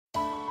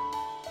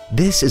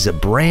This is a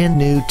brand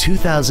new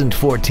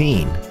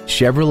 2014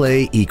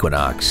 Chevrolet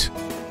Equinox.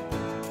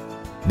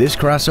 This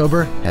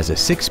crossover has a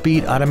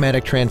 6-speed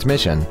automatic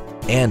transmission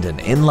and an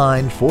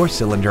inline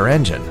 4-cylinder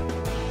engine.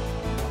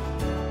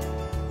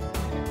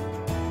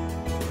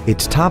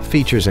 Its top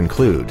features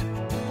include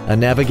a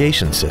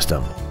navigation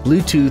system,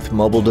 Bluetooth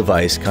mobile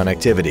device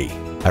connectivity,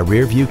 a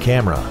rear-view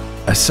camera,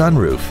 a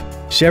sunroof,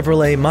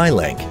 Chevrolet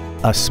MyLink,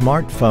 a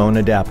smartphone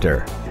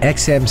adapter,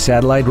 XM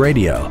satellite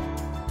radio,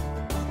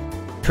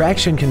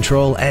 traction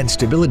control and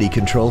stability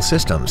control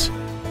systems,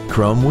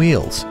 chrome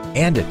wheels,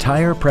 and a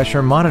tire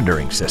pressure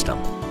monitoring system.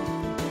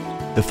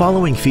 The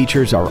following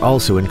features are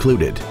also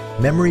included: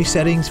 memory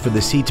settings for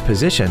the seat's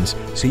positions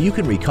so you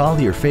can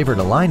recall your favorite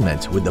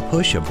alignments with the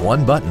push of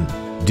one button,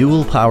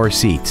 dual power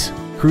seats,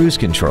 cruise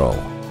control,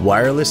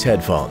 wireless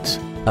headphones,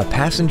 a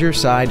passenger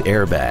side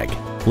airbag,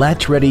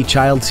 latch-ready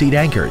child seat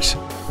anchors,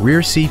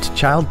 rear seat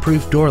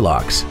child-proof door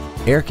locks,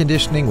 air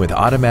conditioning with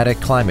automatic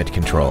climate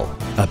control,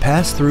 a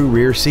pass-through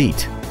rear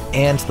seat,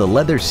 and the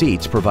leather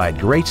seats provide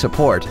great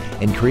support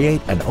and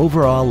create an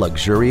overall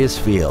luxurious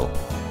feel.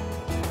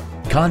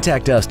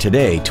 Contact us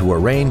today to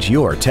arrange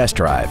your test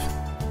drive.